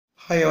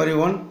Hi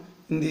everyone,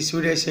 in this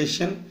video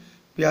session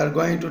we are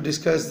going to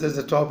discuss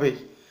the topic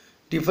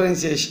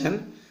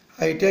differentiation.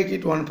 I take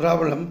it one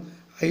problem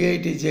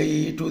IIT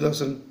JEE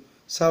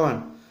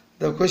 2007.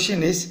 The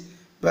question is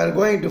we are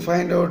going to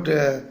find out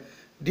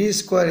d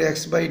square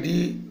x by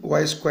dy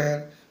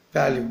square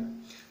value.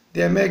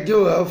 They may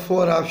give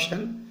 4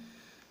 options.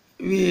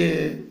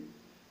 We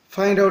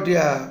find out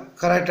a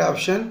correct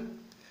option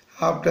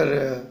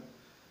after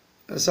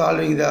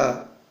solving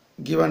the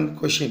given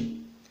question.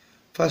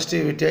 First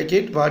we take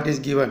it what is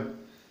given.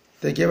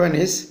 The given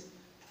is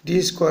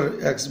d square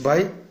x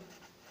by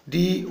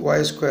dy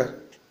square.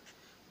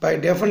 By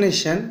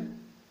definition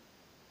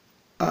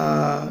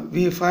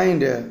we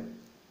find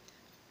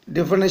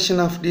definition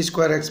of d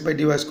square x by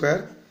dy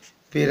square.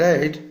 We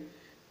write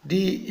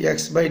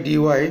dx by dy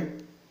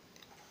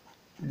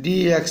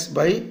dx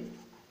by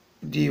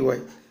dy.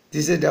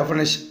 This is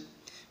definition.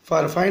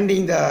 For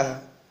finding an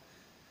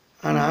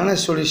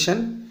honest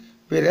solution,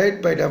 we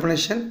write by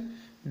definition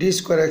d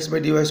square x by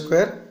dy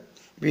square.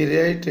 We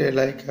write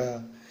like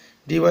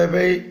dy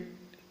by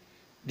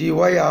dy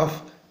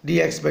of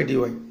dx by dy.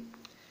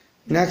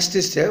 Next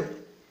step,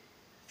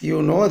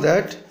 you know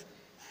that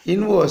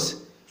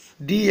inverse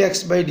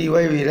dx by dy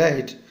we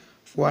write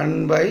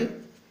 1 by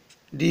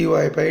dy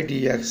by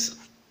dx.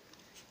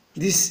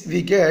 This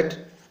we get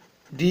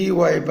dy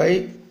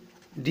by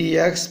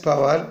dx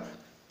power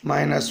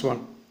minus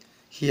 1.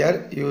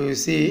 Here you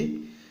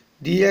see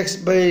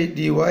dx by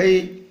dy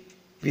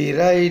we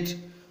write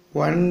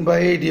 1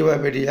 by dy by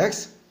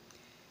dx.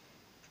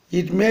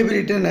 It may be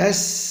written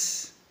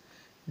as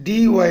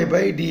dy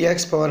by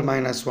dx power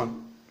minus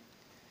 1.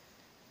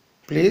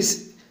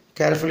 Please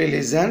carefully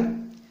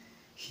listen.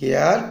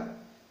 Here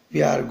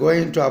we are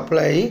going to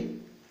apply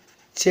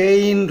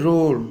chain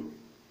rule.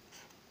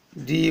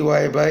 Dy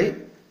by,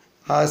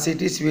 as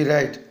it is we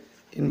write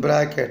in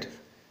bracket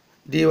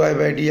dy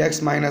by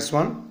dx minus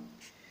 1.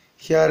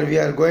 Here we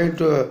are going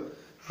to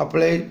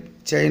apply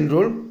chain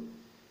rule.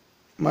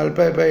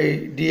 Multiply by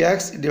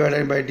dx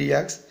divided by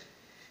dx.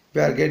 We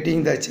are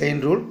getting the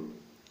chain rule.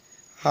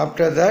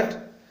 After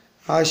that,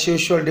 as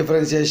usual,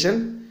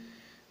 differentiation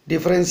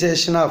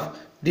of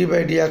d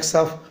by dx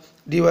of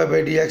dy by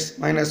dx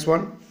minus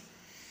 1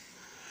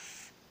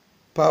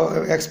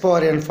 power x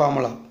power n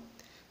formula.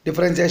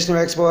 Differentiation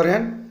of x power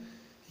n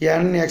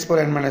x power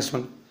n minus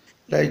 1.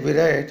 Like we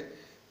write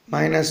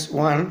minus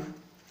 1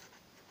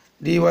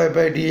 dy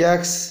by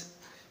dx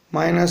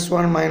minus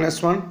 1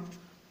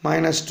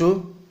 minus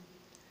 2.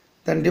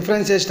 Then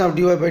differentiation of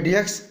dy by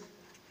dx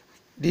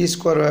d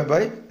square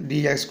by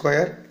dx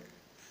square.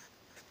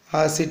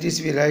 As it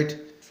is we write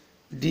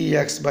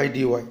dx by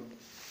dy.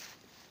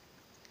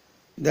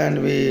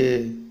 Then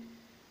we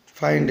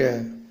find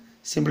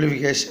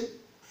simplification.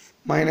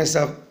 Minus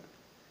of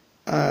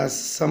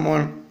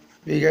someone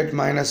we get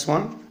minus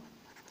 1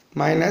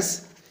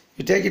 minus,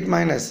 you take it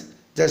minus,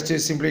 just to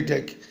simply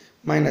take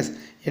minus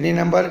any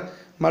number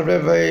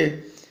multiplied by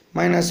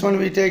minus 1,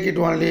 we take it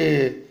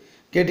only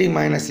getting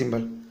minus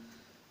symbol.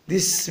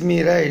 This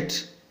me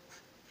write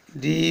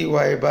dy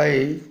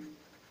by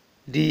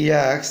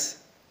dx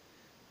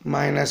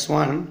minus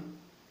 1,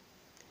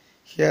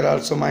 here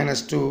also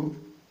minus 2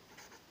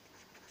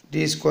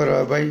 d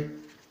square by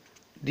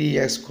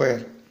dx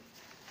square.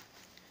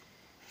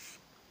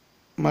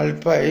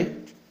 Multiply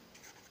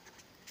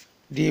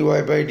dy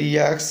by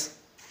dx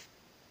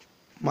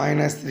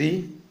minus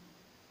 3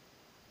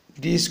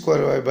 d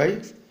square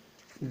by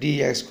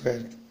dx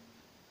square.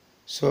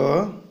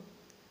 So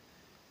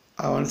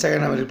once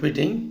again I am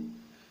repeating,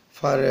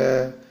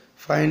 for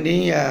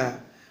finding a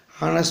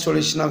honest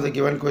solution of the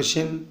given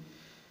question,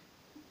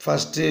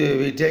 first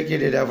we take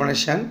it a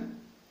definition,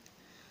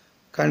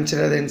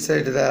 consider the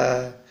inside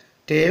the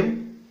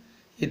term,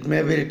 it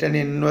may be written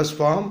in inverse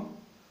form.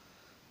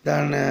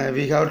 Then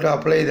we have to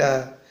apply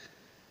the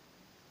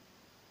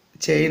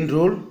chain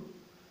rule.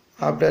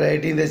 After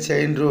writing the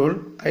chain rule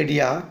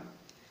idea,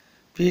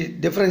 we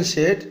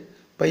differentiate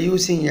by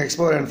using x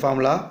power n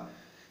formula.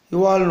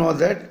 You all know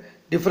that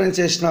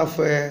differentiation of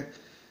dy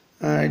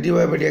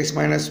by dx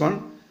minus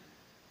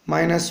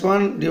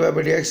 1 dy by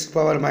dx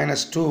power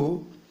minus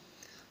 2.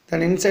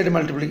 Then inside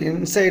multiplication,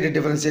 inside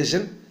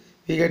differentiation,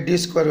 we get d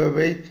square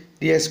by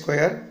dx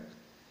square.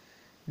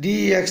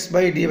 dx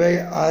by dy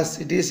as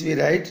it is we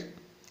write.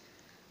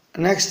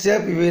 Next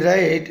step we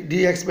write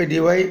dx by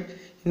dy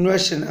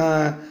inversion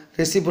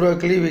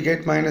reciprocally we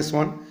get minus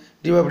 1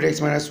 dy by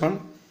dx minus 1.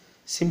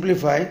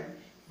 Simplify,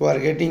 you are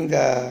getting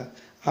the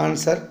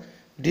answer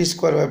d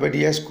square by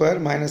dx square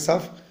minus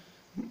of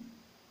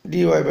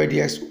dy by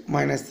dx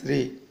minus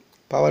 3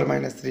 power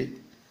minus 3.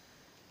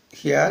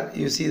 Here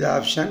you see the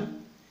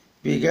option,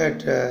 we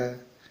get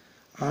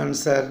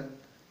answer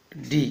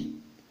D.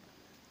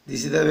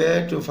 This is the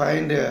way to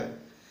find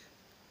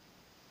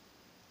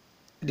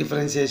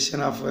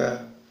differentiation of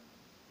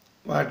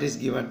what is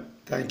given.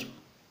 Thank you.